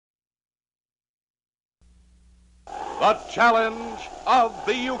The challenge of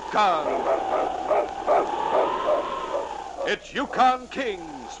the Yukon. It's Yukon King,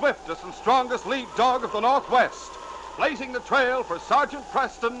 swiftest and strongest lead dog of the Northwest, blazing the trail for Sergeant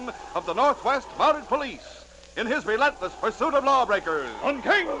Preston of the Northwest Mounted Police in his relentless pursuit of lawbreakers. On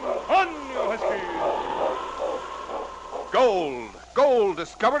King! On, you husky! Gold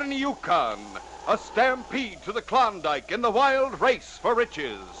discovered in the Yukon. A stampede to the Klondike in the wild race for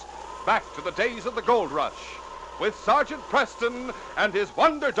riches. Back to the days of the gold rush, with Sergeant Preston and his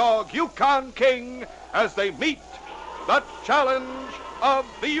wonder dog, Yukon King, as they meet the challenge of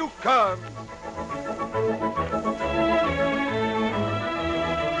the Yukon.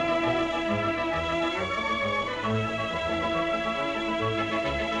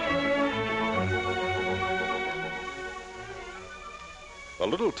 The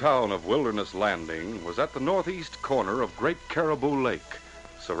little town of Wilderness Landing was at the northeast corner of Great Caribou Lake,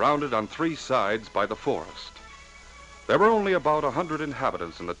 surrounded on three sides by the forest. There were only about 100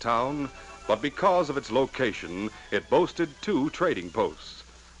 inhabitants in the town, but because of its location, it boasted two trading posts,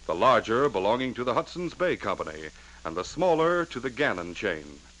 the larger belonging to the Hudson's Bay Company and the smaller to the Gannon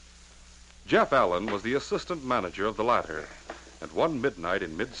chain. Jeff Allen was the assistant manager of the latter, and one midnight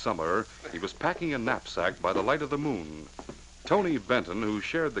in midsummer, he was packing a knapsack by the light of the moon. Tony Benton, who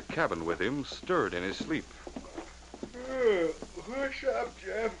shared the cabin with him, stirred in his sleep. What's up,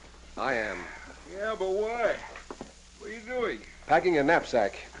 Jeff? I am. Yeah, but why? What are you doing? Packing a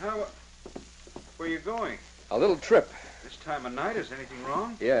knapsack. Where are you going? A little trip. This time of night, is anything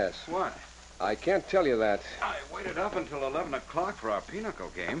wrong? Yes. What? I can't tell you that. I waited up until 11 o'clock for our pinochle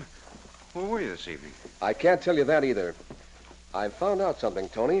game. Where were you this evening? I can't tell you that either. I've found out something,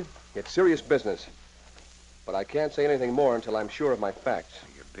 Tony. It's serious business. But I can't say anything more until I'm sure of my facts.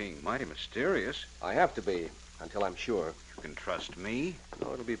 You're being mighty mysterious. I have to be, until I'm sure. You can trust me.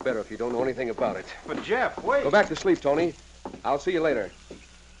 No, it'll be better if you don't know anything about it. But, Jeff, wait. Go back to sleep, Tony. I'll see you later.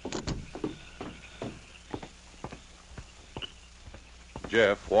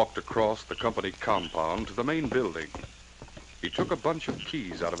 Jeff walked across the company compound to the main building. He took a bunch of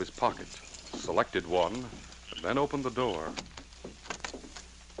keys out of his pocket, selected one, and then opened the door.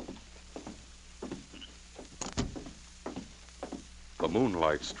 The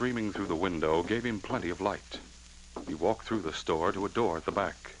moonlight streaming through the window gave him plenty of light. He walked through the store to a door at the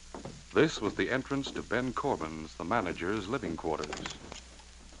back. This was the entrance to Ben Corbin's, the manager's, living quarters.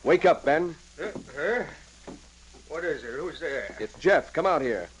 Wake up, Ben. What is it? Who's there? It's Jeff. Come out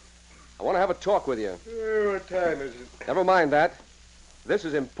here. I want to have a talk with you. What time is it? Never mind that. This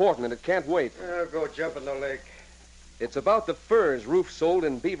is important, and it can't wait. I'll go jump in the lake. It's about the furs Roof sold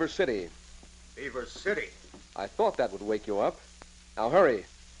in Beaver City. Beaver City? I thought that would wake you up. Now hurry.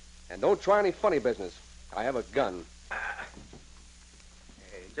 And don't try any funny business. I have a gun.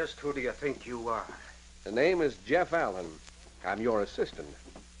 Hey, just who do you think you are? The name is Jeff Allen. I'm your assistant.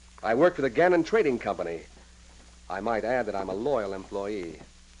 I work for the Gannon Trading Company. I might add that I'm a loyal employee.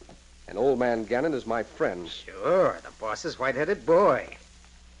 And old man Gannon is my friend. Sure, the boss's white-headed boy.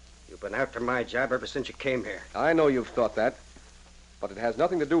 You've been after my job ever since you came here. I know you've thought that. But it has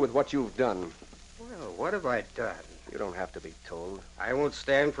nothing to do with what you've done. Well, what have I done? You don't have to be told. I won't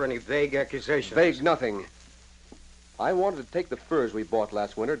stand for any vague accusations. Vague nothing. I wanted to take the furs we bought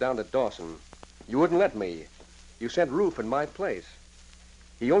last winter down to Dawson. You wouldn't let me. You sent Roof in my place.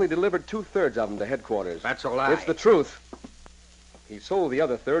 He only delivered 2/3 of them to headquarters. That's a lie. It's the truth. He sold the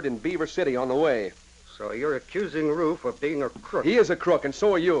other third in Beaver City on the way. So you're accusing Roof of being a crook. He is a crook, and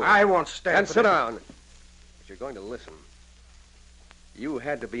so are you. I won't stand And for sit this. down. But you're going to listen. You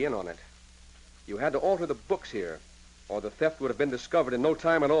had to be in on it. You had to alter the books here, or the theft would have been discovered in no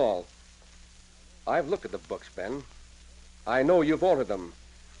time at all. I've looked at the books, Ben. I know you've altered them.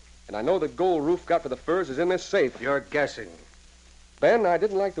 And I know the gold Roof got for the furs is in this safe. You're guessing. Ben, I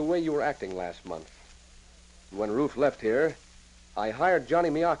didn't like the way you were acting last month. When Roof left here, I hired Johnny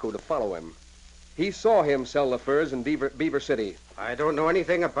Miyako to follow him. He saw him sell the furs in Beaver City. I don't know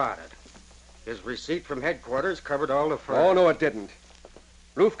anything about it. His receipt from headquarters covered all the furs. Oh, no, it didn't.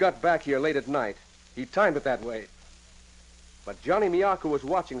 Roof got back here late at night. He timed it that way. But Johnny Miyako was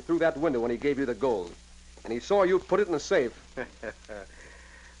watching through that window when he gave you the gold. And he saw you put it in the safe.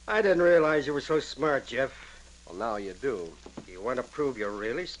 I didn't realize you were so smart, Jeff. Well, now you do. You want to prove you're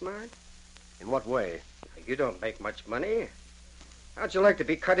really smart? In what way? You don't make much money. How'd you like to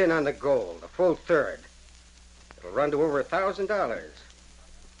be cut in on the gold, a full third? It'll run to over $1,000.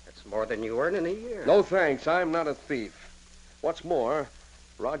 That's more than you earn in a year. No, thanks. I'm not a thief. What's more,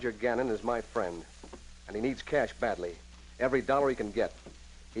 Roger Gannon is my friend, and he needs cash badly. Every dollar he can get.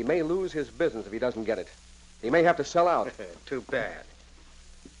 He may lose his business if he doesn't get it. He may have to sell out. Too bad.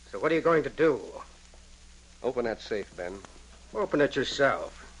 So what are you going to do? Open that safe, Ben. Open it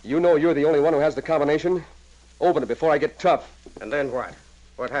yourself. You know you're the only one who has the combination. Open it before I get tough. And then what?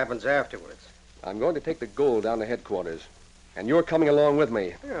 What happens afterwards? I'm going to take the gold down to headquarters. And you're coming along with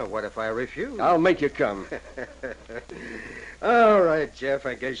me. Yeah, what if I refuse? I'll make you come. All right, Jeff,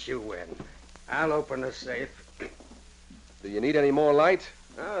 I guess you win. I'll open the safe. Do you need any more light?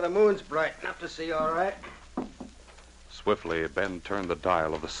 Oh, the moon's bright enough to see all right. Swiftly, Ben turned the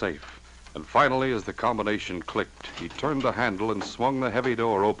dial of the safe. And finally, as the combination clicked, he turned the handle and swung the heavy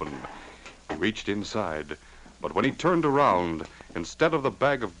door open. He reached inside. But when he turned around, instead of the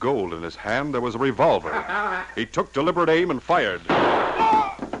bag of gold in his hand, there was a revolver. He took deliberate aim and fired.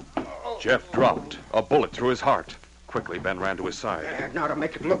 Jeff dropped, a bullet through his heart. Quickly, Ben ran to his side. Now to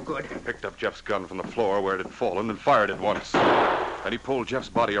make it look good. He picked up Jeff's gun from the floor where it had fallen and fired it once. Then he pulled Jeff's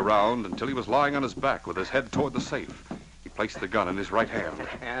body around until he was lying on his back with his head toward the safe. He placed the gun in his right hand.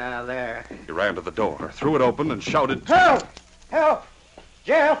 Ah, there. He ran to the door, threw it open, and shouted, Help! Help!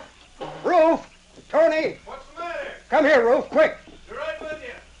 Jeff! Roof! Tony! What's the matter? Come here, Roof, quick! You're right with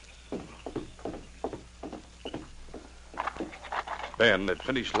you. Ben had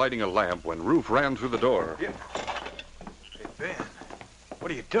finished lighting a lamp when Roof ran through the door. Hey, Ben,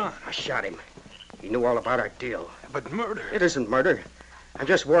 what have you done? I shot him. He knew all about our deal. But murder. It isn't murder. I'm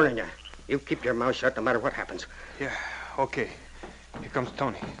just warning you. You keep your mouth shut no matter what happens. Yeah, okay. Here comes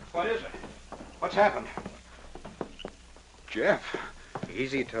Tony. What is it? What's happened? Jeff.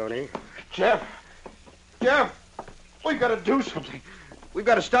 Easy, Tony. Jeff. Jeff. We've got to do something. We've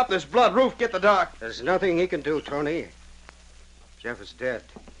got to stop this blood. Roof, get the doc. There's nothing he can do, Tony. Jeff is dead.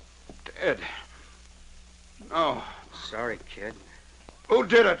 Dead. No. Sorry, kid. Who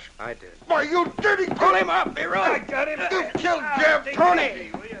did it? I did. Why, you dirty... Pull him up, Hero. I got him. You killed Jeff.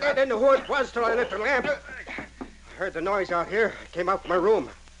 Tony! I didn't know who it was till I lit the lamp. I heard the noise out here. I came out from my room.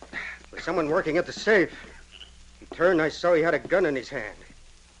 There was someone working at the safe. He turned, I saw he had a gun in his hand.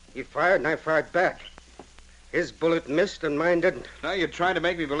 He fired, and I fired back. His bullet missed, and mine didn't. Now you're trying to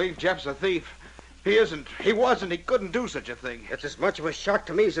make me believe Jeff's a thief. He isn't. He wasn't. He couldn't do such a thing. It's as much of a shock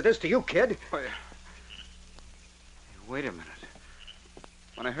to me as it is to you, kid. Wait a minute.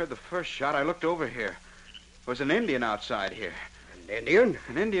 When I heard the first shot, I looked over here. There was an Indian outside here. An Indian?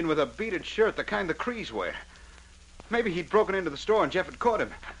 An Indian with a beaded shirt, the kind the Crees wear. Maybe he'd broken into the store and Jeff had caught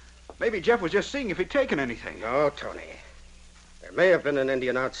him. Maybe Jeff was just seeing if he'd taken anything. No, Tony. There may have been an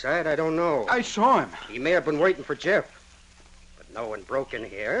Indian outside. I don't know. I saw him. He may have been waiting for Jeff. But no one broke in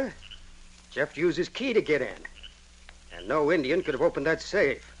here. Jeff used his key to get in. And no Indian could have opened that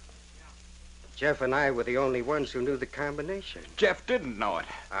safe. Jeff and I were the only ones who knew the combination. Jeff didn't know it.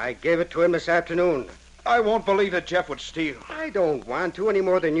 I gave it to him this afternoon. I won't believe that Jeff would steal. I don't want to any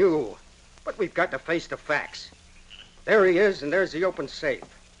more than you. But we've got to face the facts. There he is, and there's the open safe.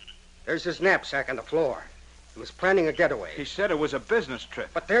 There's his knapsack on the floor. He was planning a getaway. He said it was a business trip.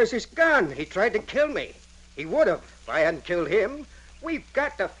 But there's his gun. He tried to kill me. He would have if I hadn't killed him. We've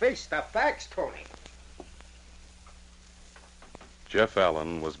got to face the facts, Tony. Jeff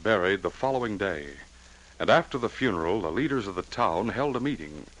Allen was buried the following day, and after the funeral, the leaders of the town held a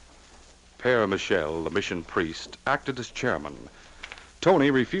meeting. Père Michel, the mission priest, acted as chairman. Tony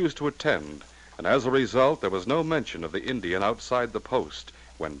refused to attend, and as a result, there was no mention of the Indian outside the post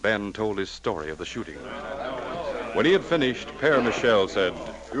when Ben told his story of the shooting. When he had finished, Père Michel said,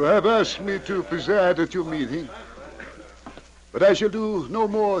 You have asked me to preside at your meeting, but I shall do no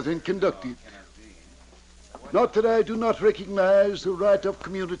more than conduct it. Not that I do not recognize the right of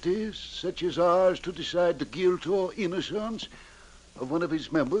communities such as ours to decide the guilt or innocence of one of its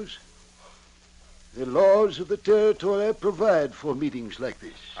members. The laws of the territory provide for meetings like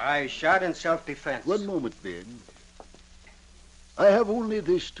this. I shot in self-defense. One moment, Ben. I have only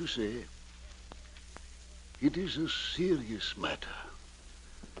this to say. It is a serious matter.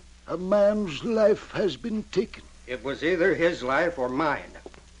 A man's life has been taken. It was either his life or mine.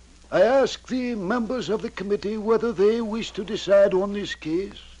 I ask the members of the committee whether they wish to decide on this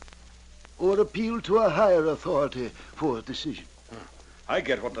case or appeal to a higher authority for a decision. I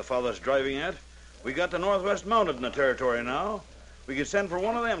get what the father's driving at. We got the Northwest Mounted in the territory now. We could send for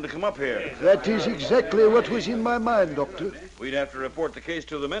one of them to come up here. That is exactly what was in my mind, Doctor. We'd have to report the case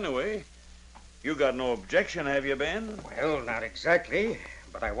to them anyway. You got no objection, have you, Ben? Well, not exactly,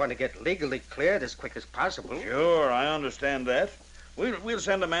 but I want to get legally cleared as quick as possible. Sure, I understand that. We'll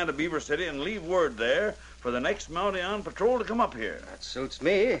send a man to Beaver City and leave word there for the next Mountie on patrol to come up here. That suits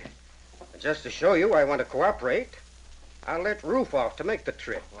me. Just to show you I want to cooperate, I'll let Roof off to make the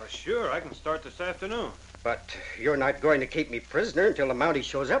trip. Well, sure, I can start this afternoon. But you're not going to keep me prisoner until the Mountie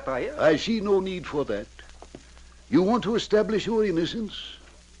shows up, are you? I see no need for that. You want to establish your innocence.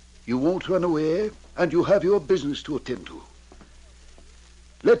 You won't run away, and you have your business to attend to.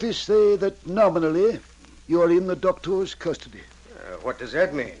 Let us say that nominally you are in the doctor's custody. What does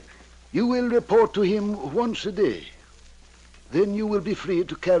that mean? You will report to him once a day. Then you will be free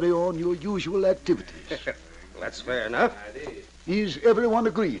to carry on your usual activities. That's fair enough. Is everyone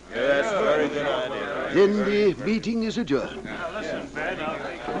agreed? Yeah, that's a very good idea. Then the meeting is adjourned.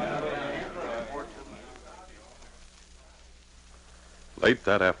 Late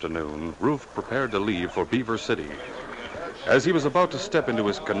that afternoon, Ruth prepared to leave for Beaver City. As he was about to step into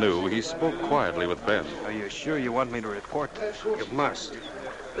his canoe, he spoke quietly with Ben. Are you sure you want me to report this? You must.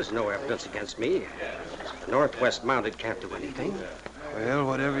 There's no evidence against me. The Northwest Mounted can't do anything. Well,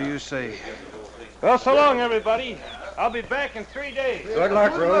 whatever you say. Well, so long, everybody. I'll be back in 3 days. Good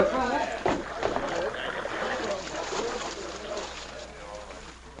luck, Ruth.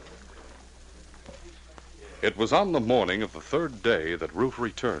 It was on the morning of the third day that Ruth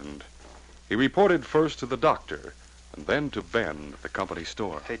returned. He reported first to the doctor, and then to Ben at the company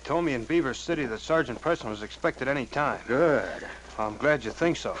store. They told me in Beaver City that Sergeant Preston was expected any time. Good. I'm glad you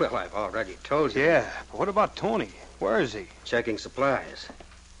think so. Well, I've already told you. Yeah, but what about Tony? Where is he? Checking supplies.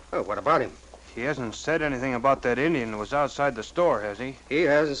 Oh, what about him? He hasn't said anything about that Indian that was outside the store, has he? He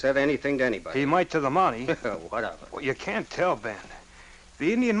hasn't said anything to anybody. He might to the Mountie. What of it? Well, you can't tell, Ben.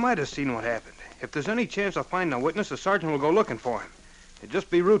 The Indian might have seen what happened. If there's any chance of finding a witness, the sergeant will go looking for him. It'd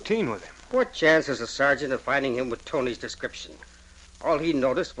just be routine with him. What chance is the sergeant of finding him with Tony's description? All he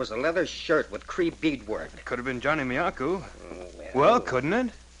noticed was a leather shirt with Cree beadwork. It could have been Johnny Miyaku. Well, couldn't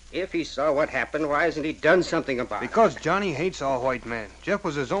it? If he saw what happened, why hasn't he done something about it? Because Johnny hates all white men. Jeff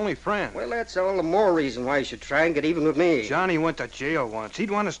was his only friend. Well, that's all the more reason why he should try and get even with me. Johnny went to jail once.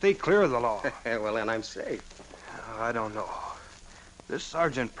 He'd want to stay clear of the law. Well, then I'm safe. I don't know. This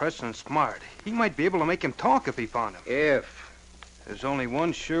Sergeant Preston's smart. He might be able to make him talk if he found him. If. There's only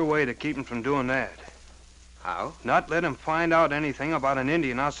one sure way to keep him from doing that. How? Not let him find out anything about an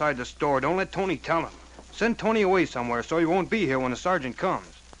Indian outside the store. Don't let Tony tell him. Send Tony away somewhere so he won't be here when the sergeant comes.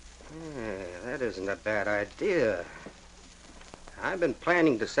 That isn't a bad idea. I've been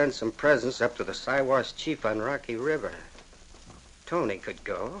planning to send some presents up to the Siwash chief on Rocky River. Tony could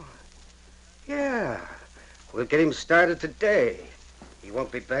go. Yeah. We'll get him started today. He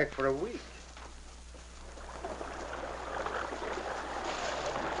won't be back for a week.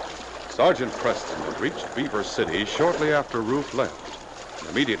 Sergeant Preston had reached Beaver City shortly after Ruth left, and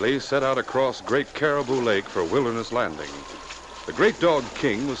immediately set out across Great Caribou Lake for Wilderness Landing. The great dog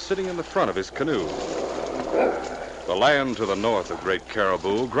King was sitting in the front of his canoe. The land to the north of Great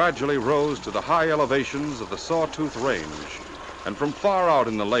Caribou gradually rose to the high elevations of the Sawtooth Range, and from far out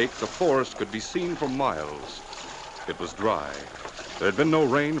in the lake, the forest could be seen for miles. It was dry. There had been no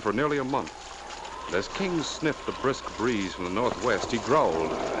rain for nearly a month. And as King sniffed the brisk breeze from the northwest, he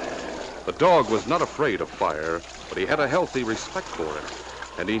growled. The dog was not afraid of fire, but he had a healthy respect for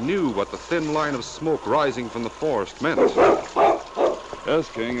it, and he knew what the thin line of smoke rising from the forest meant.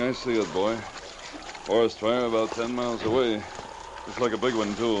 Yes, King, I see it, boy. Forest fire about 10 miles away. Looks like a big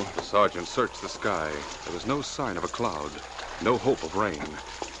one, too. The sergeant searched the sky. There was no sign of a cloud, no hope of rain.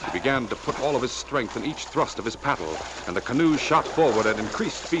 He began to put all of his strength in each thrust of his paddle, and the canoe shot forward at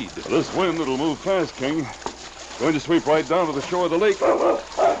increased speed. This wind, it'll move fast, King. Going to sweep right down to the shore of the lake.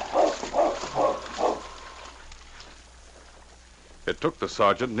 It took the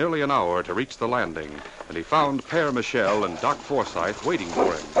sergeant nearly an hour to reach the landing, and he found Père Michel and Doc Forsyth waiting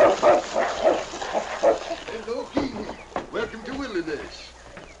for him. Hello, King. Welcome to Wilderness.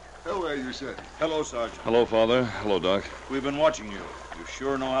 How are you, sir? Hello, Sergeant. Hello, Father. Hello, Doc. We've been watching you. You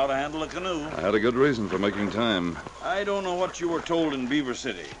sure know how to handle a canoe. I had a good reason for making time. I don't know what you were told in Beaver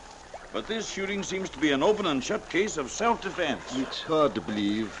City, but this shooting seems to be an open and shut case of self-defense. It's hard to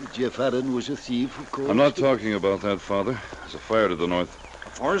believe Jeff Allen was a thief, of course. I'm not talking about that, Father. There's a fire to the north. A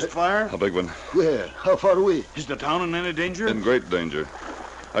forest fire? A big one. Where? How far away? Is the town in any danger? In great danger.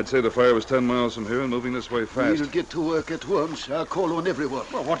 I'd say the fire was 10 miles from here and moving this way fast. We'll get to work at once. I'll call on everyone.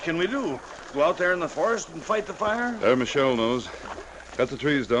 Well, what can we do? Go out there in the forest and fight the fire? There, Michelle knows. Cut the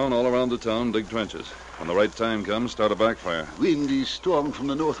trees down all around the town, dig trenches. When the right time comes, start a backfire. Wind is strong from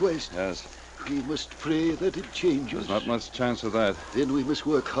the northwest. Yes. We must pray that it changes. There's not much chance of that. Then we must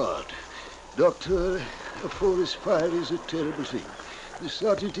work hard. Doctor, a forest fire is a terrible thing. The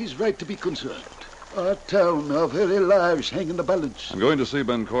sergeant is right to be concerned. Our town, our very lives hang in the balance. I'm going to see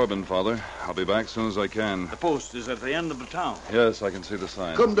Ben Corbin, Father. I'll be back as soon as I can. The post is at the end of the town. Yes, I can see the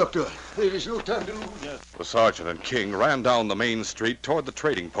sign. Come, Doctor. There is no time to lose. The sergeant and King ran down the main street toward the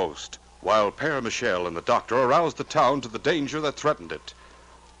trading post, while Père Michel and the doctor aroused the town to the danger that threatened it.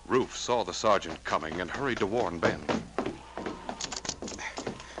 Ruth saw the sergeant coming and hurried to warn Ben.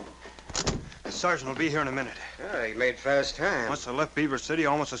 sergeant will be here in a minute. Oh, he made fast time. Must have left Beaver City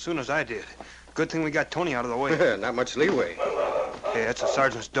almost as soon as I did. Good thing we got Tony out of the way. Not much leeway. Hey, that's the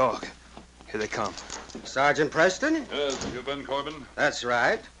sergeant's dog. Here they come. Sergeant Preston? Yes, you Ben Corbin? That's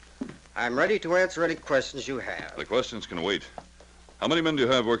right. I'm ready to answer any questions you have. The questions can wait. How many men do you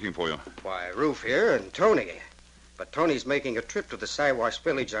have working for you? Why, Roof here and Tony. But Tony's making a trip to the Siwash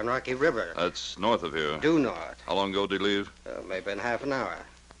village on Rocky River. That's north of here. Due north. How long ago did he leave? Maybe in half an hour.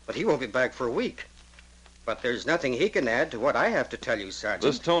 But he won't be back for a week. But there's nothing he can add to what I have to tell you, Sergeant.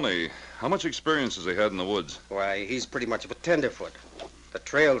 This Tony, how much experience has he had in the woods? Why, he's pretty much of a tenderfoot. The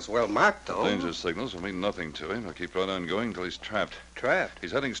trail's well marked, though. Danger signals will mean nothing to him. He'll keep right on going till he's trapped. Trapped?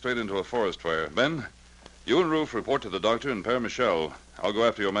 He's heading straight into a forest fire. Ben, you and Roof report to the doctor and Père Michel. I'll go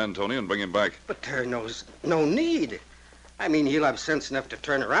after your man, Tony, and bring him back. But there's no need. I mean, he'll have sense enough to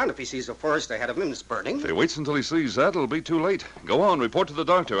turn around if he sees a forest ahead of him that's burning. If he waits until he sees that, it'll be too late. Go on, report to the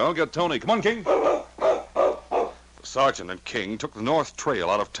doctor. I'll get Tony. Come on, King. The sergeant and King took the north trail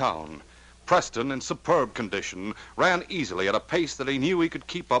out of town. Preston, in superb condition, ran easily at a pace that he knew he could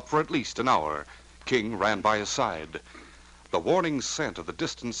keep up for at least an hour. King ran by his side. The warning scent of the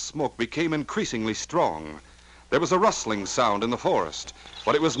distant smoke became increasingly strong. There was a rustling sound in the forest,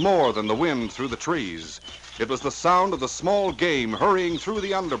 but it was more than the wind through the trees. It was the sound of the small game hurrying through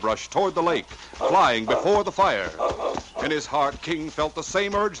the underbrush toward the lake, flying before the fire. In his heart, King felt the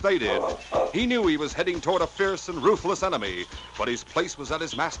same urge they did. He knew he was heading toward a fierce and ruthless enemy, but his place was at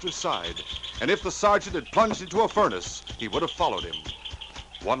his master's side. And if the sergeant had plunged into a furnace, he would have followed him.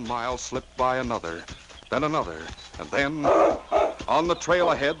 1 mile slipped by another, and then, on the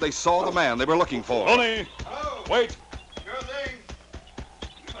trail ahead, they saw the man they were looking for. Tony! Hello. Wait! Sure thing.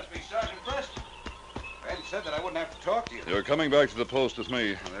 You must be Sergeant Preston. Ben said that I wouldn't have to talk to you. You're coming back to the post with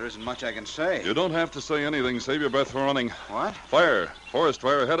me. Well, there isn't much I can say. You don't have to say anything. Save your breath for running. What? Fire. Forest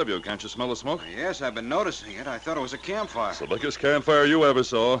fire ahead of you. Can't you smell the smoke? Yes, I've been noticing it. I thought it was a campfire. It's the biggest campfire you ever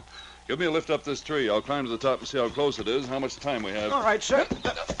saw. Give me a lift up this tree. I'll climb to the top and see how close it is, how much time we have. All right, sir.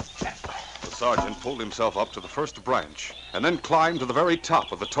 The sergeant pulled himself up to the first branch and then climbed to the very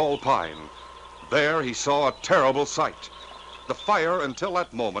top of the tall pine. There he saw a terrible sight. The fire, until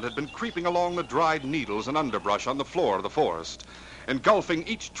that moment, had been creeping along the dried needles and underbrush on the floor of the forest, engulfing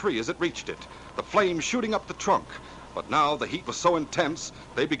each tree as it reached it, the flames shooting up the trunk. But now the heat was so intense,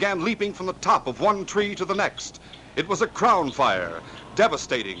 they began leaping from the top of one tree to the next. It was a crown fire,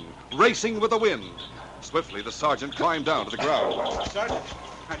 devastating, racing with the wind. Swiftly, the sergeant climbed down to the ground. Sergeant,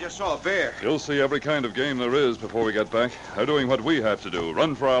 I just saw a bear. You'll see every kind of game there is before we get back. They're doing what we have to do,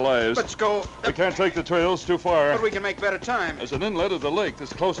 run for our lives. Let's go. We can't take the trails too far. But we can make better time. There's an inlet of the lake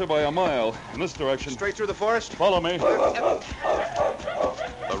that's closer by a mile. In this direction. Straight through the forest? Follow me. The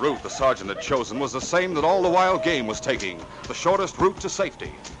route the sergeant had chosen was the same that all the wild game was taking, the shortest route to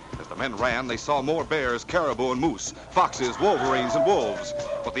safety. As the men ran, they saw more bears, caribou, and moose, foxes, wolverines, and wolves.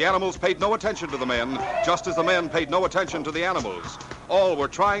 But the animals paid no attention to the men, just as the men paid no attention to the animals. All were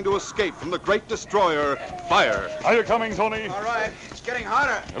trying to escape from the great destroyer, fire. Are you coming, Tony? All right. It's getting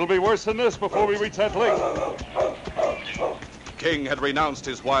hotter. It'll be worse than this before we reach that lake. King had renounced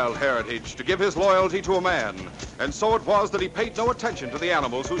his wild heritage to give his loyalty to a man, and so it was that he paid no attention to the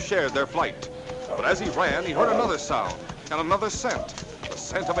animals who shared their flight. But as he ran, he heard another sound and another scent, the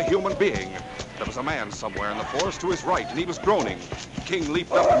scent of a human being. There was a man somewhere in the forest to his right, and he was groaning. King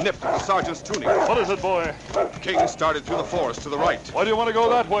leaped up and nipped at the sergeant's tunic. What is it, boy? King started through the forest to the right. Why do you want to go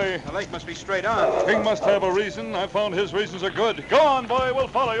that way? The lake must be straight on. King must have a reason. I found his reasons are good. Go on, boy. We'll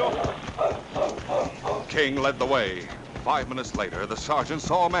follow you. King led the way. 5 minutes later, the sergeant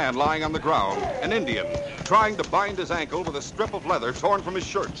saw a man lying on the ground, an Indian, trying to bind his ankle with a strip of leather torn from his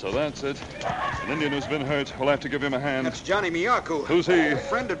shirt. So that's it. An Indian who's been hurt. We'll have to give him a hand. That's Johnny Miyaku. Who's he? A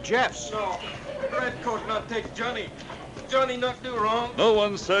friend of Jeff's. No, Redcoat not take Johnny. Johnny not do wrong. No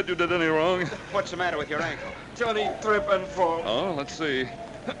one said you did any wrong. What's the matter with your ankle? Johnny trip and fall. Oh, let's see.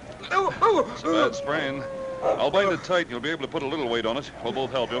 Oh, It's a bad sprain. I'll bind it tight and you'll be able to put a little weight on it. We'll both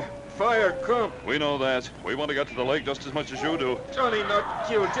help you. Fire come. We know that. We want to get to the lake just as much as you do. Johnny not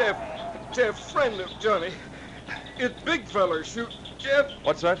kill Jeff. Jeff friend of Johnny. It big feller shoot Jeff.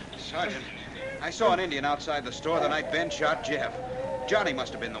 What's that? Sergeant, I saw an Indian outside the store the night Ben shot Jeff. Johnny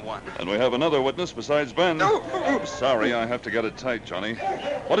must have been the one. And we have another witness besides Ben. No. Sorry, I have to get it tight, Johnny.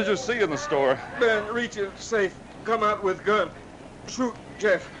 What did you see in the store? Ben reach it safe. Come out with gun. Shoot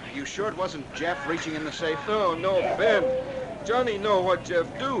Jeff. Are you sure it wasn't Jeff reaching in the safe? No, Ben. Johnny know what Jeff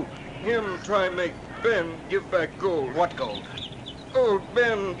do. Him try make Ben give back gold. What gold? Old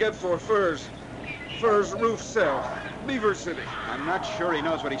Ben get for furs. Furs roof sell. Beaver City. I'm not sure he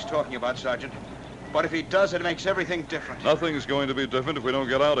knows what he's talking about, Sergeant. But if he does, it makes everything different. Nothing's going to be different if we don't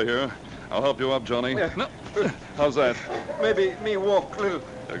get out of here. I'll help you up, Johnny. Yeah. No. How's that? Maybe me walk little.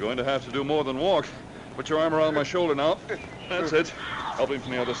 You're going to have to do more than walk. Put your arm around my shoulder now. That's it. Help him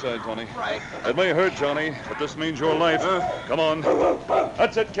from the other side, Tony. Right. It may hurt, Johnny, but this means your life. Come on.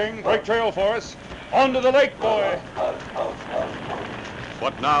 That's it, King. Break trail for us. On to the lake, boy.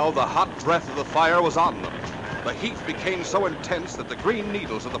 But now the hot breath of the fire was on them. The heat became so intense that the green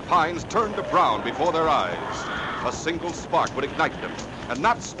needles of the pines turned to brown before their eyes. A single spark would ignite them, and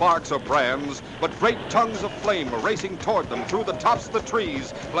not sparks or brands, but great tongues of flame were racing toward them through the tops of the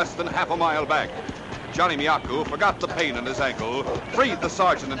trees less than half a mile back. Johnny Miyaku forgot the pain in his ankle, freed the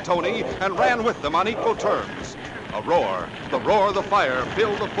sergeant and Tony, and ran with them on equal terms. A roar, the roar of the fire,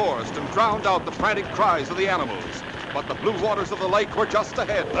 filled the forest and drowned out the frantic cries of the animals. But the blue waters of the lake were just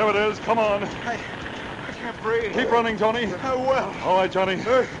ahead. There it is. Come on. I can't breathe. Keep running, Tony. Well. All right, Johnny.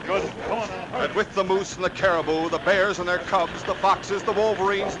 Good. Come on now. And with the moose and the caribou, the bears and their cubs, the foxes, the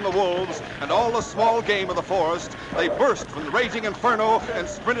wolverines and the wolves, and all the small game of the forest, they burst from the raging inferno and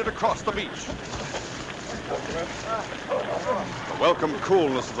sprinted across the beach. The welcome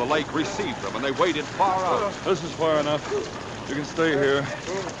coolness of the lake received them, and they waded far out. This is far enough. You can stay here.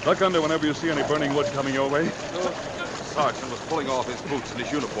 Duck under whenever you see any burning wood coming your way. The sergeant was pulling off his boots and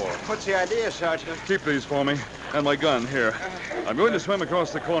his uniform. What's the idea, Sergeant? Keep these for me. And my gun, here. I'm going to swim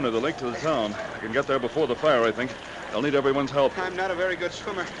across the corner of the lake to the town. I can get there before the fire, I think. I'll need everyone's help. I'm not a very good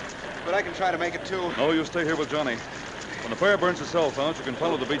swimmer, but I can try to make it, too. No, you stay here with Johnny. When the fire burns itself out, you can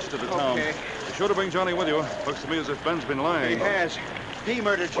follow the beach to the town. Okay. Be sure to bring Johnny with you. Looks to me as if Ben's been lying. He has. He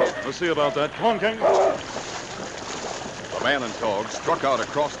murdered Jeff. We'll see about that. Come on, King. The man and dog struck out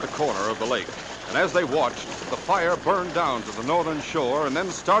across the corner of the lake. And as they watched, the fire burned down to the northern shore and then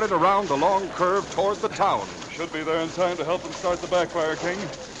started around the long curve toward the town. Should be there in time to help them start the backfire, King.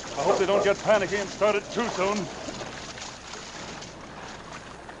 I hope they don't get panicky and start it too soon.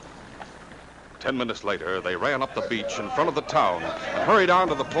 10 minutes later, they ran up the beach in front of the town and hurried on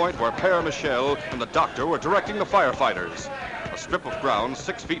to the point where Père Michel and the doctor were directing the firefighters. A strip of ground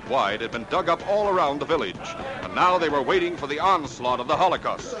 6 feet wide had been dug up all around the village, and now they were waiting for the onslaught of the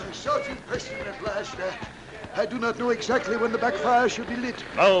Holocaust. Sergeant Preston at last. I do not know exactly when the backfire should be lit.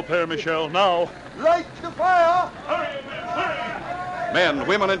 Now, Père Michel, now. Light the fire! Hurry, hurry! Men,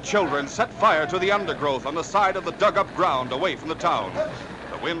 women, and children set fire to the undergrowth on the side of the dug-up ground away from the town.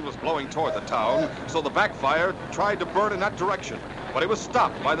 The wind was blowing toward the town, so the backfire tried to burn in that direction, but it was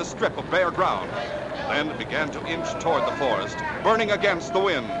stopped by the strip of bare ground. Then it began to inch toward the forest, burning against the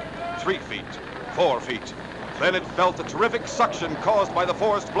wind. 3 feet, 4 feet. Then it felt the terrific suction caused by the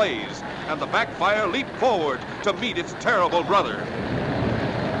forest blaze, and the backfire leaped forward to meet its terrible brother.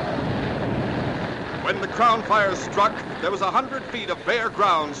 When the crown fire struck, there was 100 feet of bare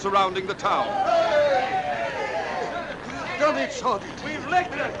ground surrounding the town. We've done it, Sergeant. We've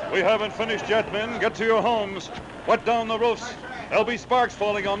licked it. We haven't finished yet, men. Get to your homes. Wet down the roofs. There'll be sparks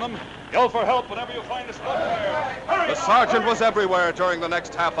falling on them. Yell for help whenever you find a spot fire. Hurry! The sergeant was everywhere during the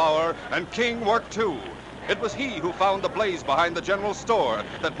next half hour, and King worked too. It was he who found the blaze behind the general store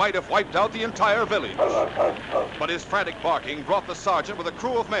that might have wiped out the entire village. But his frantic barking brought the sergeant with a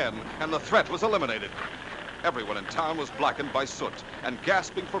crew of men, and the threat was eliminated. Everyone in town was blackened by soot and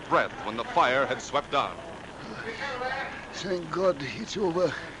gasping for breath when the fire had swept on. Thank God it's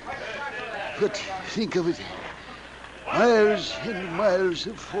over. But think of it. Miles and miles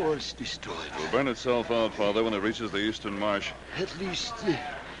of forest destroyed. It will burn itself out, Father, when it reaches the eastern marsh. At least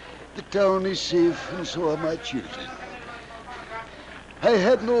the town is safe, and so are my children. I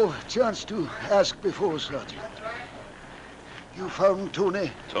had no chance to ask before, Sergeant. You found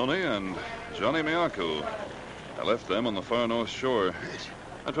Tony? Tony and Johnny Miyaku. I left them on the far north shore. Yes.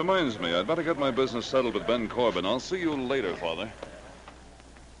 That reminds me, I'd better get my business settled with Ben Corbin. I'll see you later, Father.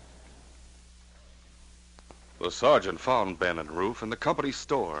 The sergeant found Ben and Ruth in the company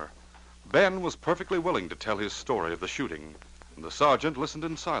store. Ben was perfectly willing to tell his story of the shooting, and the sergeant listened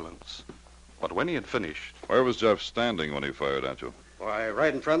in silence. But when he had finished... Where was Jeff standing when he fired at you? Why,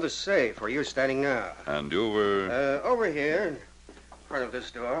 right in front of the safe where you're standing now. And you were... Over here, in front of this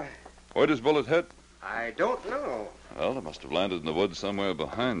door. Where'd his bullet hit? I don't know. Well, it must have landed in the woods somewhere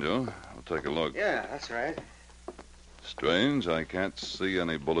behind you. I'll take a look. Yeah, that's right. Strange, I can't see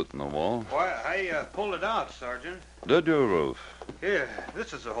any bullet in the wall. Why, I pulled it out, Sergeant. Did you, Ruth? Here,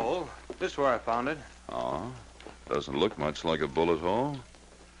 this is the hole. This is where I found it. Oh, doesn't look much like a bullet hole.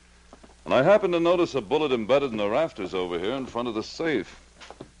 And I happened to notice a bullet embedded in the rafters over here in front of the safe.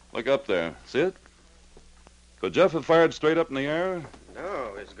 Look up there. See it? Could Jeff have fired straight up in the air?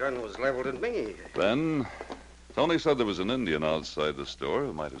 No, his gun was leveled at me. Then, Tony said there was an Indian outside the store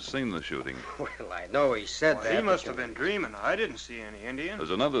who might have seen the shooting. Well, I know he said Well, that. he must have been dreaming. I didn't see any Indian.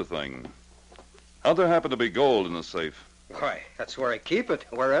 There's another thing. How'd there happen to be gold in the safe? Why, that's where I keep it.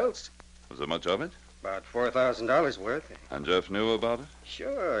 Where else? Was there much of it? About $4,000 worth. And Jeff knew about it?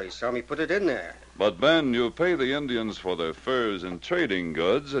 Sure, he saw me put it in there. But, Ben, you pay the Indians for their furs and trading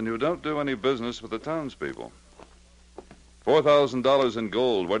goods, and you don't do any business with the townspeople. $4,000 in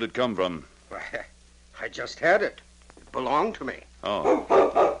gold, where'd it come from? Why, I just had it. It belonged to me.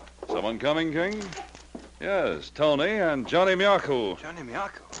 Oh. Someone coming, King? Yes, Tony and Johnny Yahoo. Johnny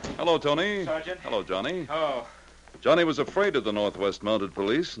Miyako. Hello, Tony. Sergeant. Hello, Johnny. Oh, Johnny was afraid of the Northwest Mounted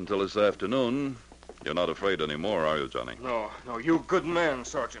Police until this afternoon. You're not afraid anymore, are you, Johnny? no, you good man,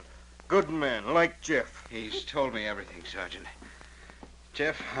 Sergeant. Good man, like Jeff. He's told me everything, Sergeant.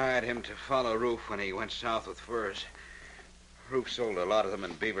 Jeff hired him to follow Roof when he went south with furs. Roof sold a lot of them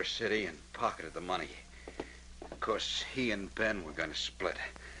in Beaver City and pocketed the money. Of course, he and Ben were going to split.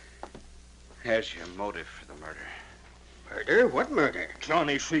 Here's your motive for the murder. Murder? What murder?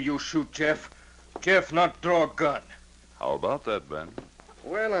 Johnny see you shoot Jeff. Jeff not draw gun. How about that, Ben?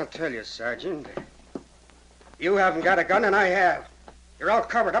 Well, I'll tell you, Sergeant. You haven't got a gun, and I have. You're all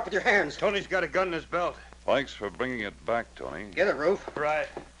covered up with your hands. Tony's got a gun in his belt. Thanks for bringing it back, Tony. Get it, Roof. Right.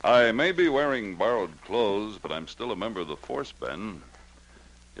 I may be wearing borrowed clothes, but I'm still a member of the force, Ben.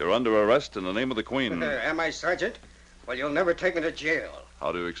 You're under arrest in the name of the Queen. Am I, Sergeant? Well, you'll never take me to jail.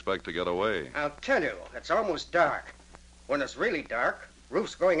 How do you expect to get away? I'll tell you, it's almost dark. When it's really dark,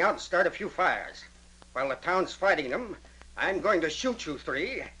 Roof's going out and start a few fires. While the town's fighting them, I'm going to shoot you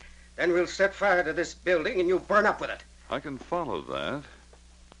three. Then we'll set fire to this building and you burn up with it. I can follow that.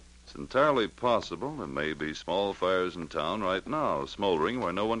 It's entirely possible there may be small fires in town right now, smoldering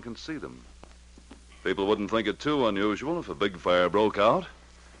where no one can see them. People wouldn't think it too unusual if a big fire broke out,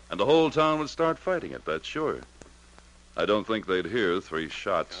 and the whole town would start fighting it, that's sure. I don't think they'd hear 3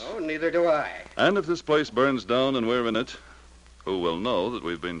 shots. Oh, neither do I. And if this place burns down and we're in it, who will know that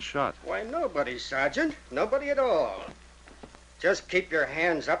we've been shot? Why, nobody, Sergeant. Nobody at all. Just keep your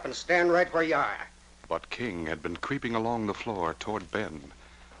hands up and stand right where you are. But King had been creeping along the floor toward Ben.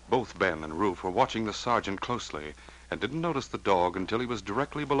 Both Ben and Roof were watching the sergeant closely and didn't notice the dog until he was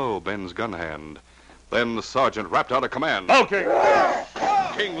directly below Ben's gun hand. Then the sergeant rapped out a command. Okay.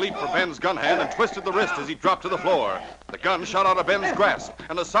 King leaped for Ben's gun hand and twisted the wrist as he dropped to the floor. The gun shot out of Ben's grasp,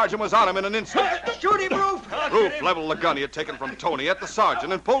 and the sergeant was on him in an instant. Shoot him, Roof! Roof leveled the gun he had taken from Tony at the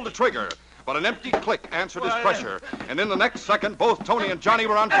sergeant and pulled the trigger. But an empty click answered his pressure, and in the next second, both Tony and Johnny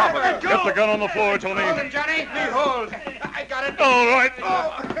were on top of him. Get the gun on the floor, Tony. Hold him, Johnny. Me hold. I got it. All right.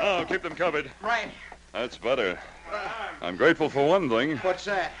 Oh, keep them covered. Right. That's better. I'm grateful for one thing. What's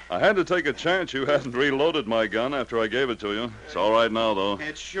that? I had to take a chance you hadn't reloaded my gun after I gave it to you. It's all right now, though.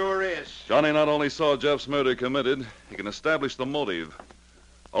 It sure is. Johnny not only saw Jeff's murder committed, he can establish the motive.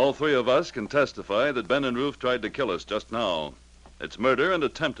 All 3 of us can testify that Ben and Roof tried to kill us just now. It's murder and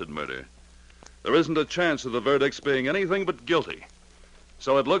attempted murder. There isn't a chance of the verdicts being anything but guilty.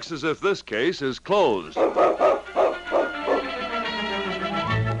 So it looks as if this case is closed.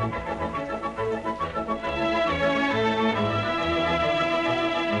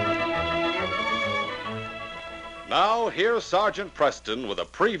 Now, here's Sergeant Preston with a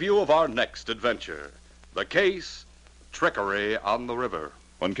preview of our next adventure. The case, Trickery on the River.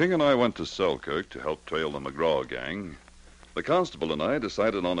 When King and I went to Selkirk to help trail the McGraw gang, the constable and I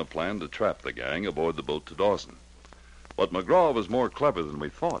decided on a plan to trap the gang aboard the boat to Dawson. But McGraw was more clever than we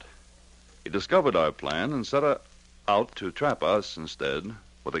thought. He discovered our plan and set out to trap us instead,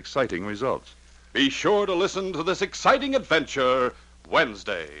 with exciting results. Be sure to listen to this exciting adventure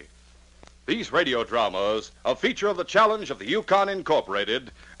Wednesday. These radio dramas, a feature of the Challenge of the Yukon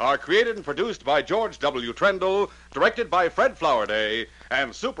Incorporated, are created and produced by George W. Trendle, directed by Fred Flowerday,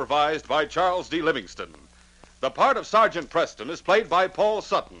 and supervised by Charles D. Livingston. The part of Sergeant Preston is played by Paul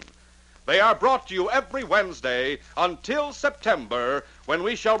Sutton. They are brought to you every Wednesday until September, when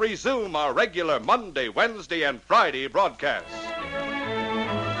we shall resume our regular Monday, Wednesday, and Friday broadcasts.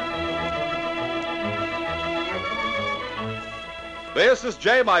 This is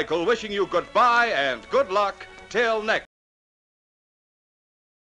J. Michael wishing you goodbye and good luck till next